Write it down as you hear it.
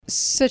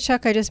So,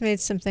 Chuck, I just made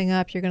something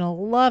up. You're going to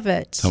love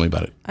it. Tell me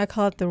about it. I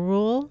call it the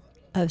Rule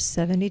of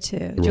 72.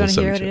 Do you Rule want of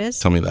to hear what 72. it is?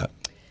 Tell me that.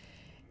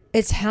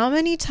 It's how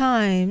many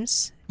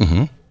times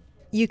Mm-hmm.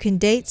 you can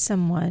date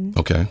someone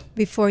Okay.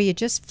 before you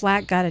just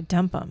flat got to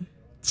dump them.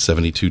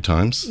 72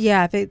 times?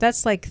 Yeah,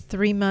 that's like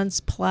 3 months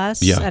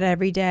plus Yeah. at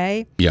every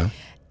day. Yeah.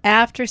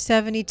 After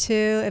 72,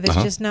 if it's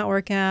just not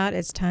working out,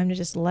 it's time to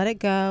just let it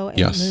go and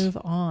Yes. move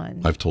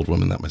on. I've told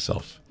women that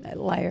myself.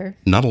 Liar.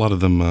 Not a lot of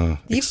them.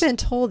 You've been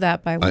told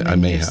that by women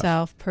may have.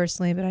 yourself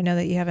personally, but I know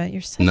that you haven't.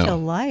 You're such a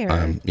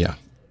liar. Yeah.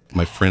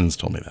 My friends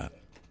told me that.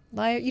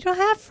 Liar. You don't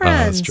have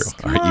friends. That's true.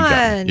 Come All right, you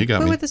got me. on. You got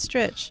Quit me. with the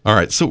stretch. All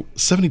right. So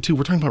 72,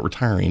 we're talking about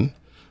retiring.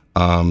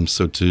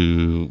 So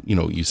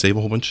you save a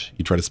whole bunch,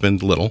 you try to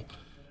spend little,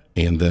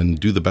 and then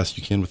do the best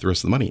you can with the rest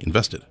of the money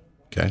invested.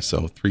 Okay.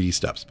 So 3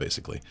 steps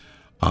basically.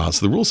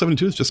 So the rule of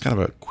 72 is just kind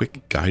of a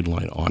quick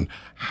guideline on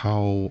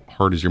how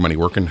hard is your money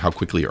working? How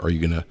quickly are you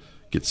going to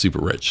get super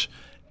rich?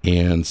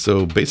 And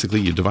so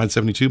basically you divide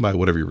 72 by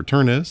whatever your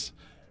return is.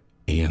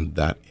 And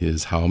that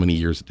is how many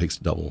years it takes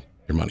to double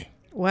your money.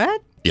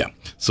 What? Yeah.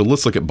 So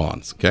let's look at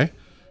bonds. Okay.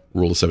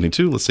 Rule of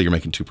 72. Let's say you're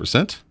making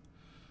 2%,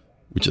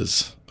 which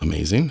is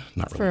amazing.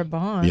 Not really. For a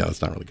bond. Yeah,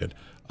 that's not really good.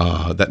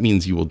 That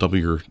means you will double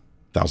your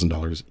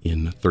 $1,000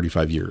 in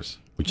 35 years,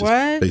 which What?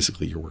 is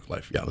basically your work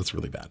life. Yeah, that's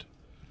really bad.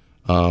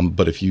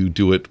 But if you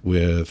do it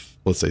with,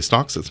 let's say,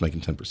 stocks that's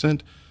making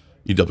 10%,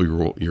 you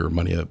double your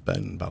money up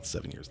in about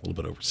 7 years, a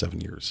little bit over 7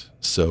 years.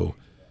 So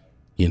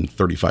in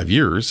 35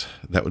 years,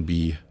 that would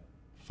be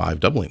 5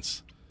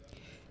 doublings.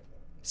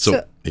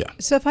 So yeah.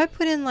 So if I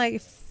put in like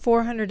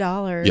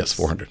 $400. Yes,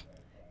 400.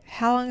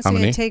 How long is How it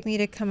going many? to take me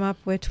to come up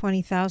with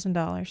 $20,000?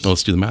 Well,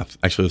 let's do the math.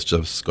 Actually, let's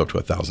just go up to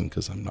 1,000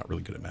 because I'm not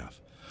really good at math.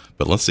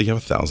 But let's say you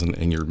have 1,000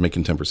 and you're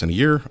making 10% a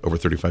year over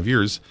 35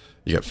 years,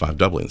 you got 5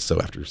 doublings. So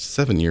after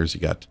 7 years,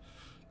 you got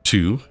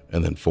 2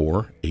 and then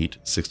 4, 8,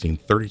 16,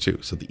 32.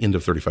 So at the end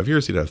of 35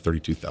 years, you'd have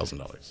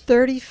 $32,000.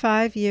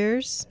 35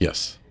 years?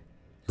 Yes.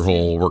 Your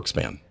whole work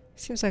span.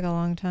 Seems like a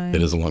long time.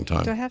 It is a long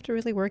time. Do I have to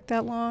really work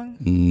that long?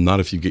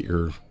 Not if you get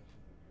your,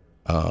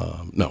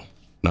 no,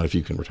 not if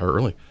you can retire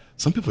early.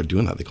 Some people are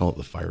doing that. They call it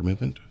the FIRE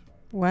movement.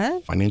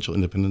 What? Financial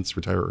independence,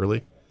 retire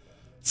early.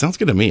 Sounds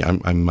good to me. I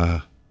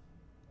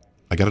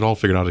got it all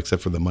figured out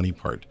except for the money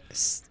part.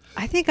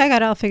 I think I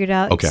got it all figured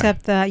out, Okay.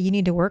 except the you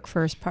need to work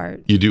first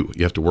part. You do.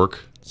 You have to work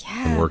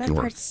Yeah, and work that and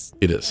work. part's-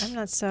 It is. I'm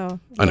not so.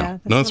 I know. Yeah,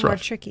 that's No, a that's little more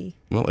rough. tricky.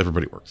 Well,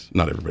 everybody works.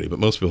 Not everybody, but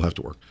most people have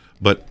to work.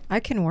 But I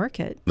can work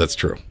it. that's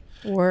true.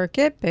 Work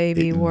it,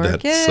 baby.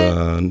 Work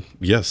it.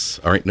 Yes.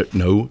 All right.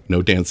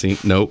 No dancing.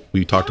 No,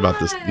 we talked about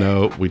this.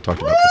 No, we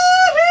talked about this.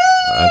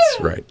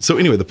 That's right. So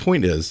anyway, the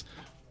point is,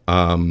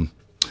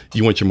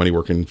 you want your money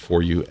working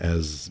for you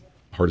as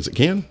hard as it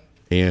can,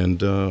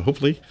 and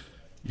hopefully,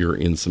 you're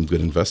in some good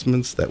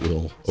investments that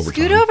will over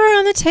Scoot time. over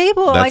on the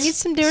table. I That's- need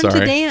some room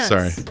to dance.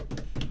 Sorry.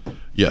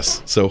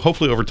 Yes. So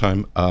hopefully over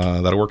time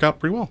that'll work out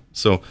pretty well.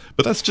 So,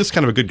 but that's just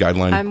kind of a good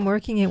guideline. I'm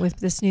working it with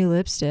this new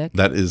lipstick.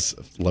 That is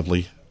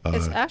lovely.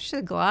 It's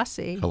actually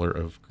glossy. Color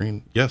of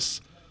green.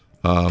 Yes.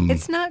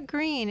 It's not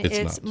green. it's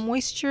It's not.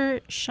 Moisture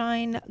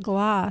Shine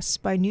Gloss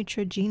by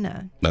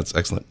Neutrogena. That's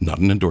excellent. Not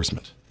an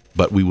endorsement,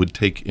 but we would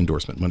take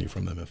endorsement money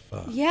from them if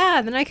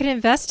Yeah, then I could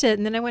invest it,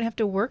 and then I wouldn't have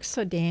to work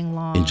so dang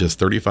long. in just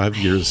 35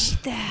 years.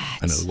 that.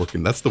 I know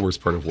working. That's the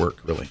worst part of work,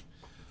 really.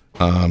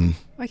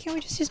 Why can't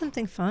we just do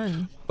something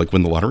fun? Like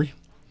win the lottery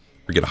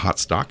or get a hot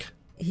stock.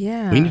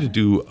 Yeah. We need to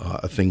do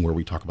a thing where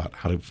we talk about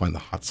how to find the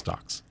hot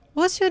stocks.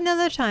 Well, let's do it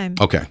another time.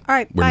 Okay. All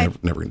right, We're bye.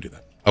 never going to do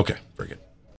that. Okay. Very good.